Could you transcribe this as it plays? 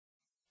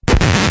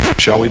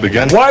Shall we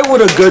begin? Why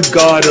would a good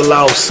God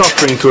allow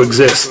suffering to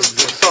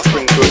exist?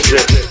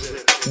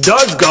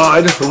 Does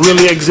God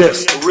really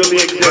exist?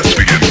 Let's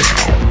begin now.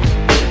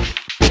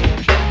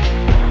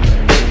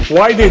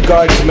 Why did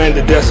God command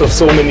the deaths of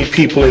so many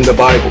people in the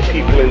Bible?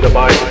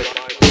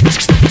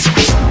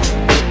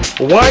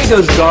 Why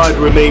does God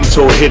remain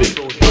so hidden?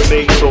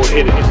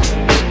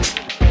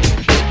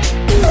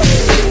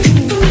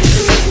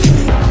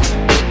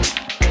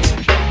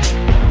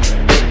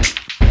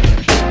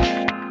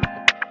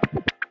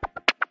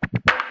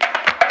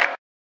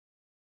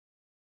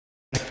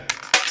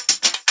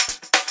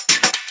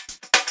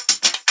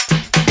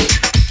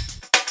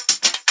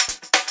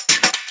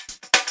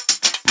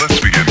 Let's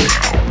begin now.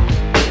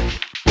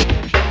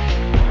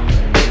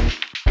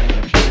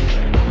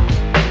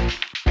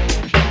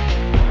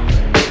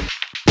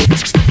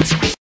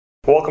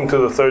 Welcome to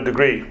The Third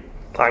Degree.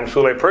 I'm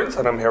Sule Prince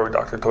and I'm here with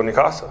Dr. Tony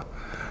Costa.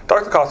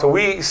 Dr. Costa,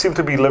 we seem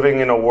to be living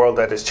in a world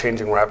that is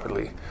changing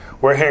rapidly.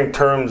 We're hearing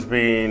terms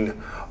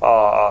being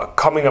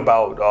coming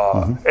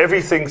about.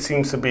 Everything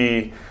seems to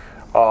be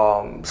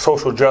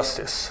social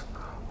justice.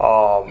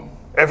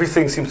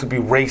 Everything seems to be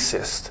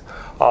racist.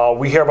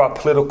 We hear about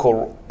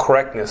political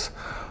correctness.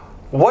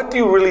 What do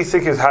you really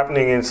think is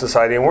happening in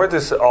society, and where is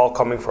this all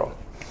coming from?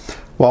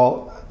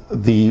 Well,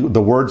 the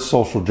words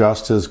social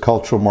justice,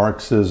 cultural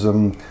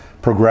Marxism,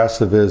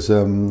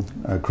 progressivism,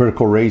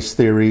 critical race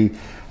theory,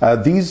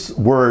 these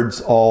words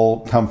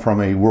all come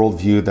from a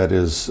worldview that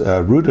is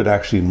rooted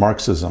actually in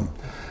Marxism.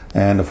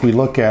 And if we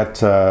look at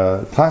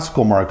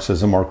classical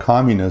Marxism or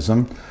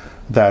communism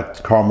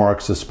that Karl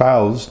Marx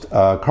espoused,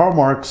 Karl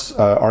Marx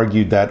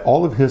argued that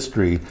all of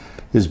history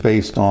is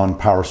based on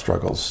power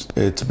struggles.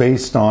 It's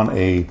based on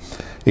a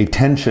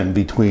tension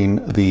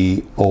between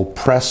the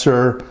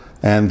oppressor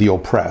and the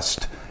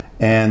oppressed.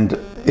 And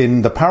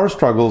in the power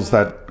struggles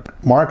that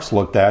Marx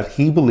looked at,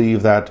 he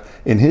believed that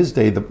in his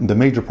day the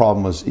major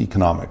problem was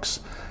economics.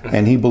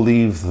 And he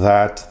believed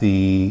that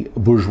the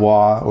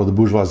bourgeois or the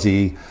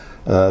bourgeoisie,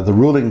 the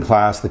ruling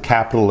class, the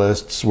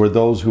capitalists, were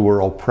those who were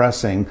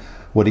oppressing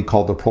what he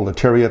called the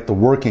proletariat, the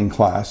working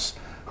class,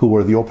 who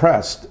were the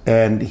oppressed.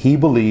 And he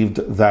believed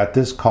that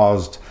this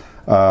caused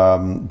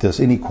this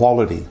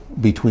inequality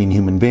between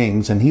human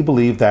beings. And he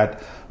believed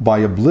that by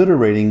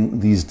obliterating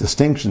these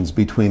distinctions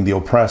between the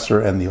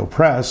oppressor and the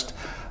oppressed,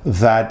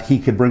 that he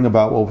could bring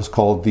about what was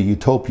called the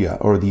utopia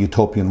or the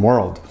utopian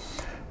world.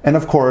 And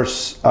of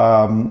course,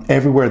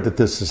 everywhere that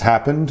this has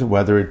happened,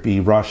 whether it be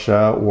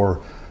Russia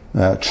or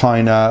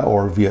China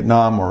or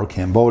Vietnam or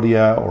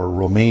Cambodia or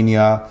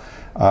Romania,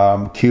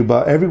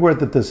 Cuba, everywhere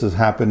that this has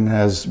happened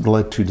has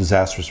led to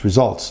disastrous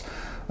results.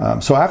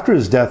 So after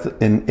his death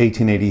in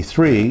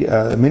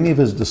 1883, many of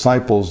his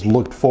disciples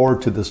looked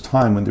forward to this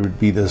time when there would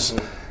be this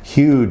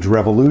huge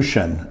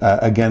revolution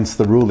against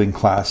the ruling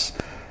class.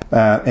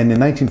 And in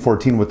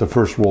 1914, with the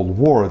First World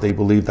War, they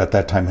believed that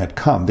that time had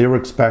come. They were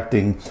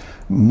expecting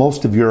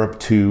most of Europe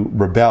to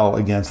rebel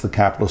against the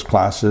capitalist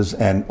classes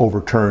and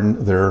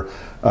overturn their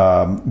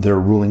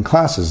ruling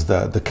classes,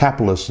 the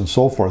capitalists and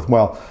so forth.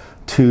 Well,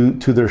 to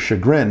their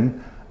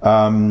chagrin,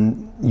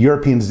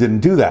 Europeans didn't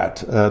do that.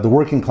 The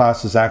working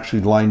classes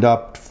actually lined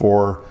up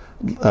for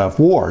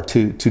war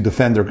to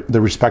defend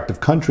their respective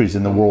countries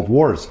in the world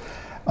wars,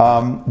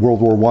 World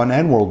War I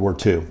and World War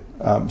II.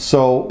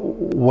 So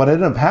what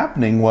ended up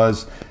happening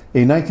was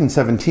in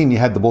 1917 you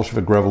had the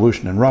Bolshevik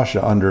Revolution in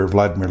Russia under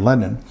Vladimir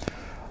Lenin.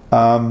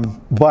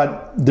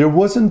 But there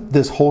wasn't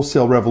this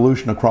wholesale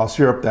revolution across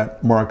Europe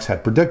that Marx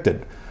had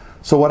predicted.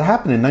 So what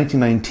happened in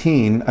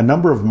 1919, a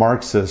number of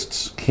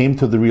Marxists came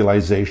to the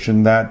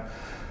realization that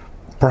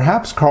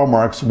perhaps Karl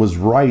Marx was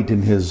right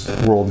in his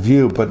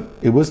worldview, but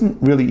it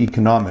wasn't really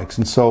economics.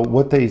 And so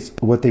what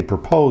they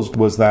proposed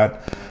was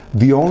that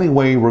the only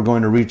way we're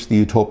going to reach the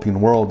utopian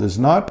world is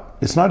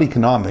it's not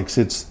economics,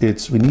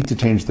 it's we need to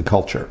change the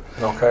culture.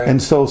 Okay.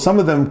 And so some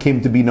of them came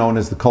to be known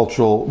as the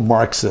cultural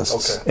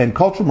Marxists. Okay. And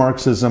cultural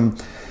Marxism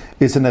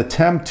is an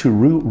attempt to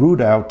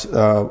root out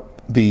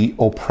the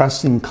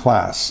oppressing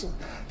class.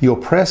 The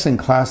oppressing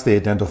class they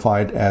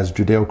identified as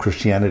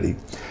Judeo-Christianity,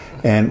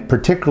 and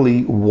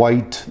particularly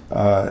white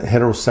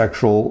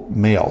heterosexual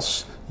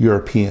males,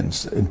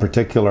 Europeans in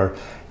particular,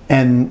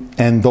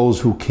 and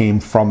those who came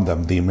from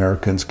them, the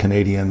Americans,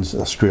 Canadians,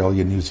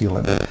 Australia, New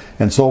Zealand,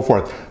 and so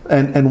forth.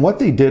 And what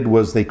they did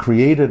was they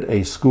created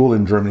a school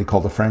in Germany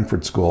called the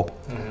Frankfurt School,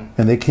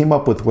 and they came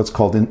up with what's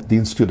called the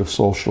Institute of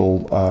Social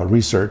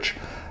Research,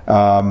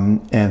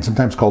 and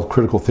sometimes called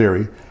critical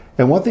theory.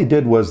 And what they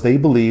did was they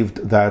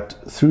believed that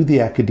through the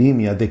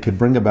academia they could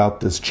bring about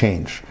this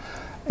change.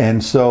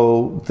 And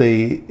so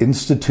they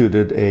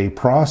instituted a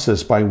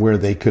process by where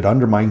they could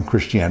undermine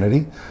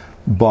Christianity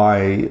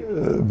by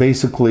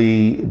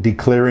basically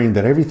declaring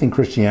that everything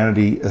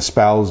Christianity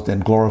espoused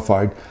and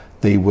glorified,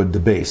 they would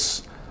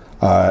debase.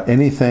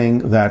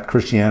 Anything that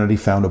Christianity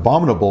found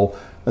abominable,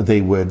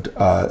 they would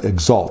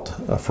exalt.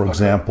 For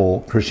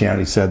example,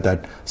 Christianity said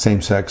that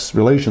same-sex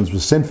relations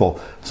was sinful,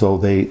 so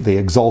they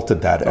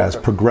exalted that as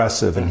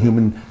progressive and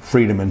human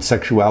freedom and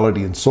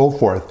sexuality and so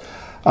forth.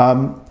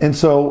 And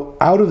so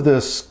out of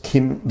this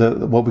came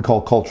what we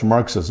call cultural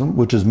Marxism,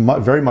 which is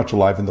very much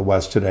alive in the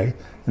West today.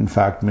 In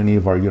fact, many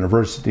of our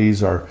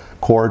universities, our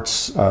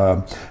courts,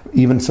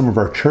 even some of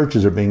our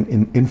churches are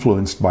being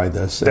influenced by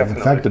this and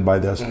affected by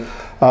this.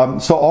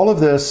 So all of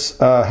this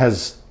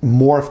has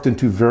morphed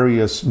into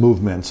various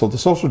movements. So the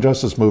social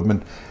justice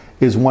movement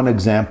is one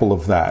example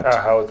of that.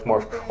 How it's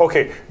morphed.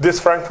 Okay, this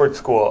Frankfurt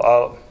School,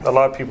 a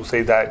lot of people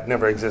say that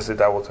never existed,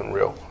 that wasn't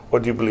real.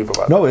 What do you believe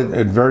about No, that?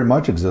 it very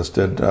much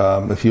existed.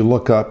 If you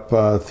look up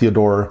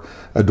Theodor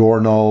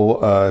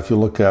Adorno, if you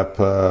look up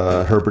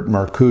Herbert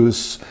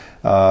Marcuse,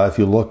 if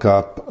you look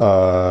up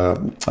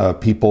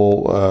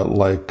people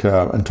like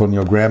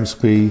Antonio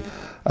Gramsci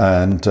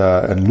and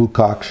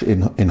Lukács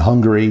in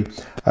Hungary,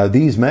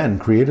 these men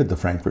created the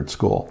Frankfurt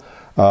School.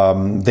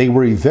 They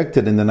were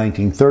evicted in the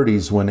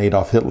 1930s when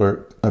Adolf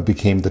Hitler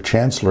became the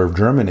Chancellor of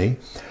Germany.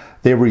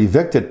 They were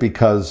evicted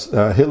because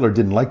Hitler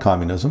didn't like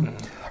communism.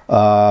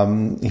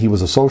 He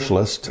was a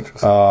socialist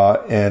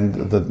and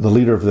the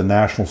leader of the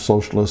National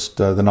Socialist,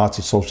 the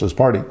Nazi Socialist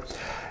Party.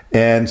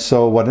 And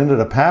so what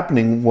ended up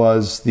happening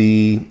was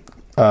the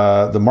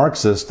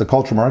Marxists, the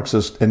cultural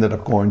Marxists, ended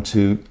up going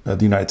to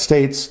the United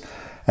States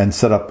and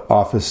set up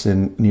office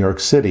in New York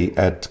City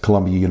at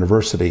Columbia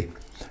University.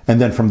 And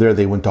then from there,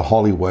 they went to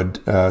Hollywood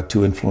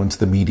to influence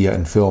the media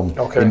and film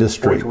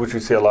industry. Which we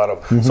see a lot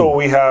of. So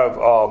we have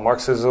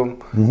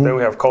Marxism, then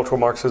we have cultural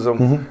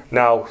Marxism,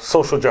 now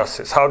social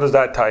justice. How does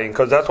that tie in?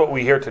 Because that's what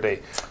we hear today.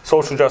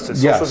 Social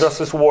justice, social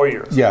justice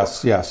warriors.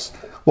 Yes, yes.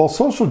 Well,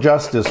 social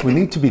justice, we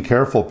need to be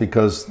careful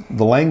because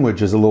the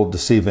language is a little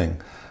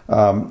deceiving.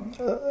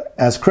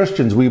 As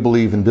Christians, we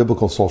believe in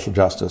biblical social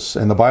justice,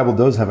 and the Bible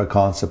does have a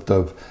concept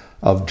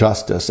of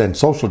justice and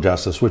social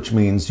justice, which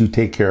means you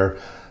take care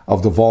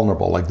of the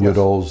vulnerable, like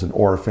widows and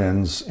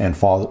orphans and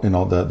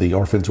the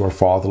orphans who are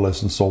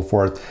fatherless and so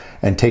forth,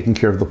 and taking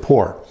care of the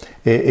poor.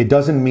 It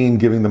doesn't mean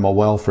giving them a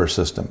welfare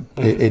system.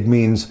 It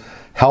means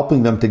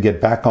helping them to get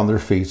back on their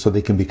feet so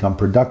they can become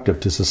productive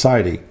to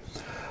society.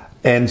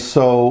 And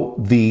so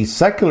the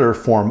secular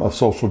form of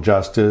social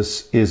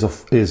justice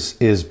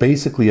is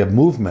basically a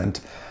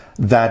movement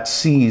that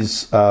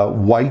sees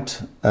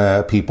white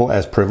people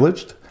as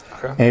privileged,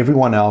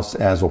 everyone else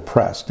as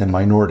oppressed, and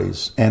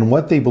minorities. And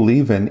what they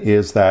believe in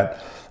is that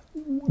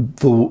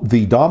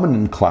the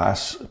dominant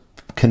class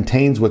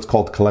contains what's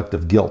called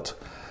collective guilt.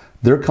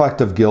 Their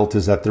collective guilt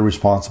is that they're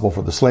responsible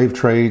for the slave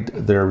trade,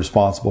 they're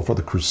responsible for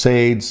the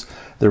Crusades,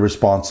 they're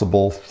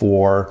responsible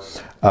for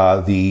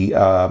the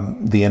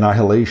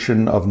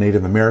annihilation of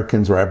Native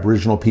Americans or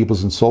Aboriginal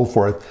peoples and so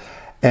forth.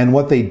 And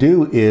what they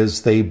do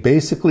is they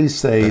basically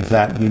say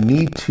that you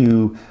need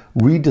to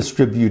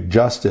redistribute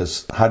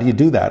justice. How do you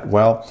do that?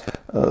 Well,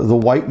 the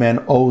white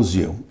man owes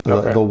you.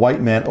 The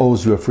white man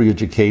owes you a free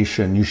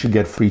education. You should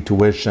get free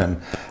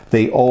tuition.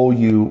 They owe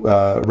you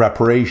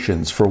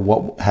reparations for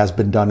what has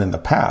been done in the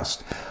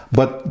past.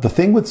 But the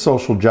thing with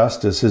social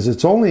justice is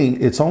it's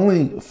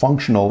only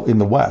functional in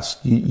the West.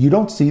 You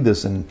don't see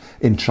this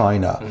in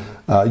China.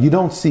 You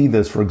don't see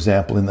this, for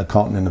example, in the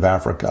continent of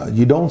Africa.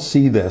 You don't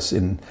see this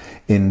in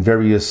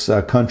various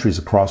countries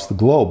across the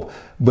globe.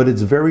 But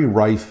it's very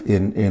rife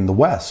in the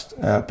West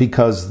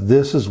because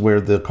this is where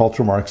the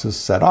cultural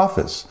Marxists set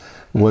office,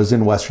 was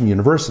in Western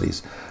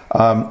universities.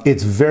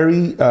 It's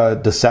very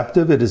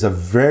deceptive. It is a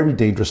very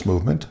dangerous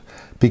movement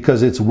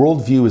because its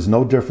worldview is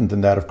no different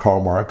than that of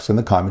Karl Marx and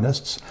the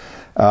communists.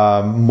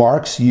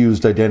 Marx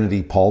used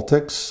identity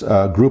politics,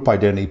 group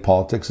identity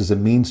politics, as a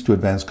means to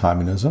advance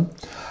communism.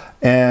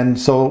 And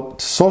so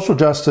social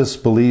justice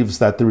believes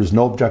that there is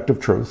no objective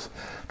truth.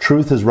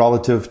 Truth is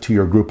relative to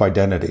your group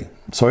identity.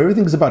 So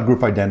everything's about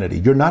group identity.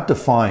 You're not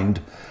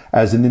defined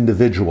as an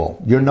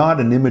individual. You're not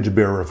an image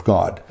bearer of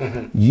God.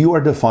 You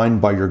are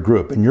defined by your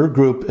group, and your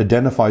group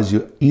identifies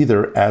you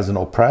either as an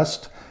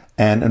oppressed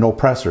and an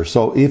oppressor.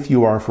 So if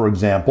you are, for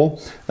example,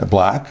 a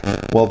black,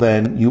 well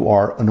then you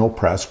are an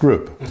oppressed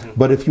group.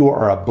 But if you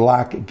are a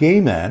black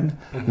gay man,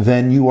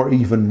 then you are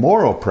even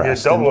more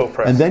oppressed. You're double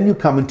oppressed. And then you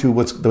come into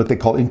what they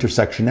call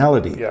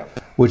intersectionality,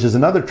 which is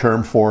another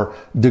term for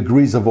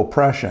degrees of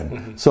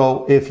oppression.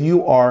 So if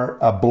you are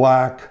a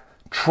black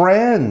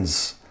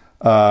trans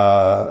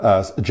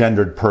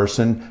gendered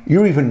person,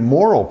 you're even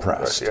more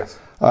oppressed,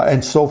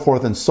 and so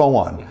forth and so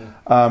on.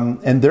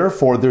 And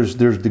therefore, there's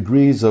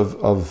degrees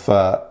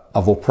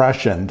of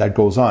oppression that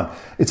goes on.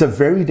 It's a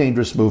very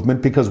dangerous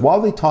movement because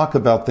while they talk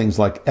about things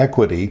like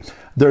equity,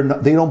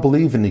 they don't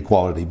believe in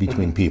equality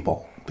between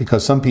people.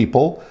 Because some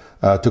people,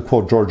 to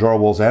quote George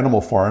Orwell's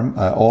Animal Farm,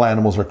 all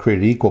animals are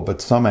created equal,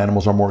 but some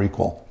animals are more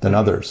equal than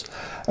others.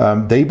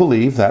 They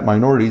believe that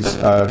minorities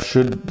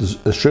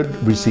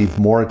should receive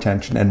more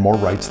attention and more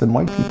rights than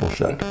white people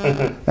should.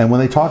 And when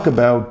they talk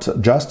about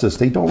justice,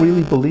 they don't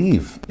really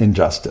believe in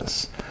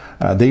justice.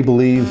 They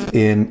believe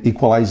in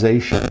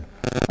equalization.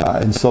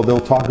 And so they'll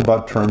talk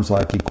about terms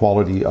like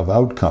equality of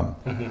outcome,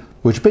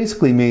 which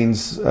basically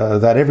means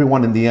that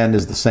everyone in the end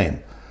is the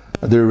same.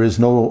 There is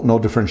no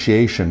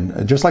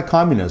differentiation. Just like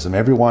communism,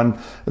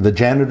 the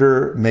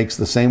janitor makes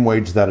the same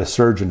wage that a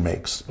surgeon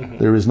makes.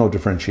 There is no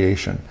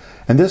differentiation.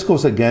 And this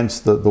goes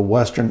against the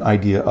Western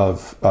idea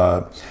of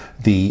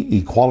the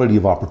equality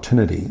of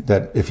opportunity,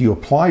 that if you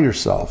apply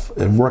yourself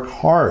and work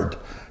hard,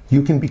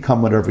 you can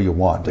become whatever you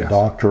want, a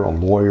doctor, a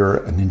lawyer,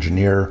 an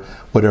engineer,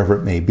 whatever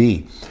it may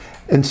be.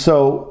 And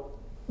so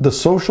the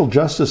social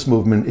justice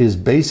movement is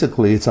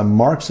basically, it's a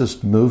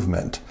Marxist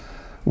movement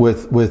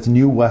with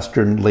new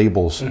Western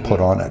labels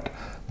put on it.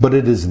 But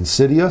it is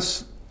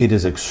insidious, it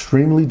is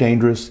extremely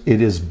dangerous,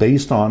 it is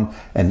based on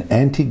an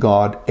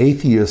anti-God,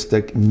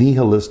 atheistic,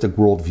 nihilistic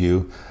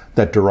worldview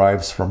that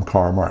derives from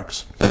Karl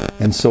Marx.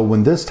 And so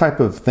when this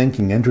type of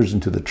thinking enters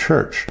into the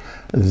church,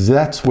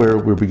 that's where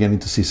we're beginning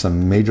to see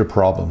some major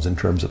problems in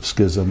terms of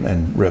schism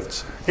and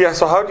rifts. Yeah,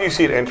 so how do you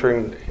see it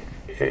entering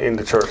in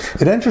the church?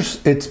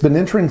 It's been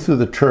entering through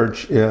the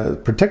church,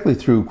 particularly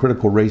through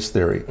critical race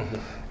theory.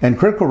 And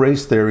critical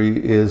race theory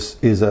is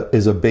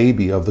a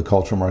baby of the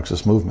cultural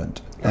Marxist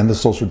movement and the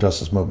social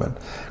justice movement.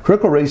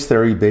 Critical race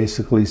theory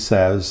basically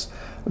says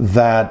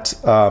that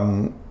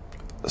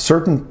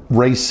certain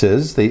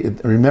races,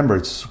 remember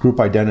it's group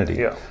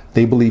identity,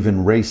 they believe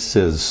in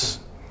races.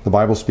 The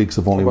Bible speaks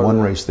of only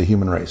one race, the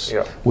human race,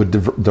 with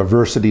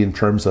diversity in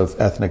terms of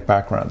ethnic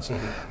backgrounds.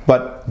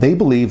 But they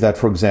believe that,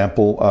 for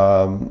example,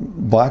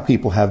 black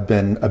people have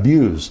been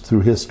abused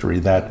through history,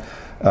 that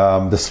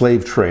the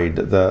slave trade,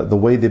 the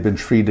way they've been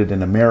treated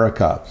in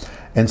America.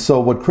 And so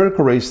what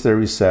critical race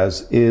theory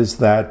says is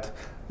that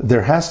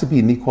there has to be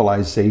an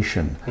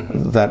equalization,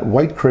 that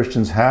white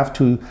Christians have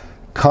to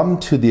come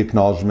to the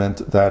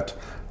acknowledgement that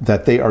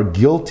they are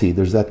guilty.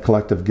 There's that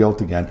collective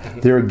guilt again.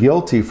 They're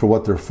guilty for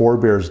what their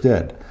forebears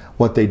did,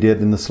 what they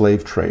did in the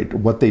slave trade,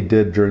 what they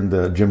did during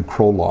the Jim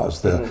Crow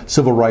laws, the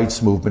civil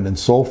rights movement, and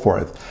so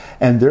forth.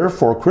 And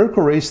therefore,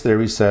 critical race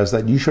theory says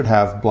that you should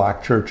have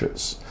black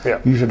churches.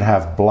 You should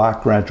have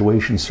black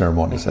graduation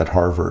ceremonies at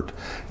Harvard.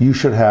 You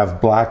should have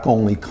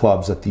black-only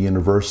clubs at the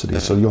university.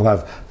 So you'll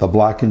have the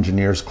Black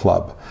Engineers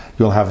Club.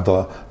 You'll have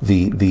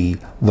the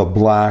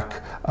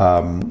black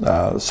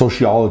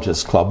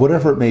sociologist club,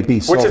 whatever it may be.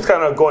 Which is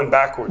kind of going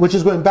backwards. Which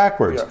is going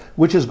backwards.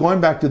 Which is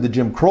going back to the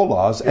Jim Crow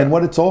laws. And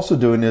what it's also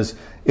doing is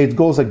it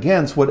goes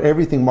against what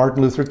everything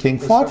Martin Luther King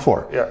fought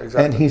for.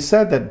 And he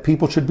said that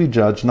people should be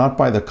judged not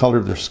by the color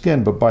of their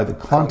skin, but by the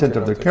content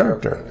of their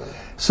character.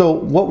 So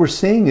what we're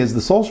seeing is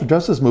the social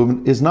justice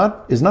movement is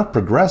not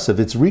progressive,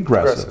 it's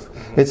regressive.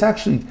 It's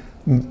actually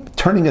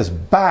turning us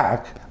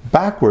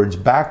backwards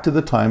to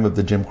the time of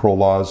the Jim Crow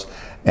laws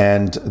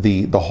and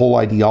the whole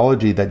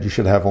ideology that you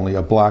should have only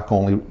a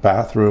black-only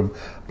bathroom,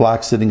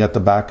 black sitting at the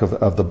back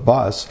of the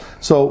bus.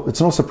 So it's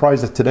no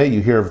surprise that today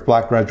you hear of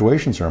black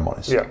graduation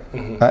ceremonies.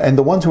 And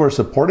the ones who are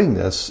supporting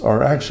this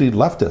are actually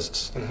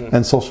leftists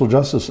and social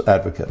justice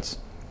advocates.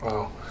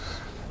 Wow.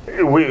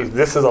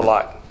 This is a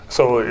lot.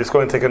 So it's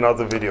going to take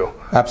another video.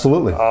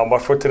 Absolutely. But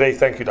for today,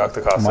 thank you,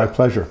 Dr. Costa. My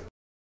pleasure.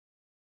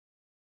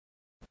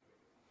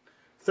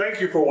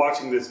 Thank you for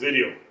watching this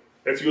video.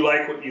 If you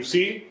like what you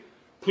see,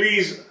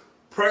 please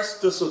press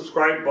the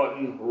subscribe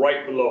button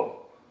right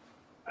below.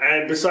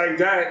 And beside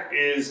that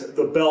is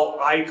the bell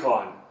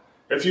icon.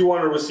 If you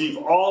want to receive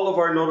all of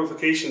our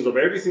notifications of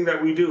everything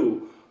that we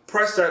do,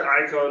 press that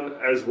icon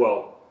as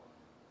well.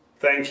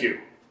 Thank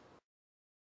you.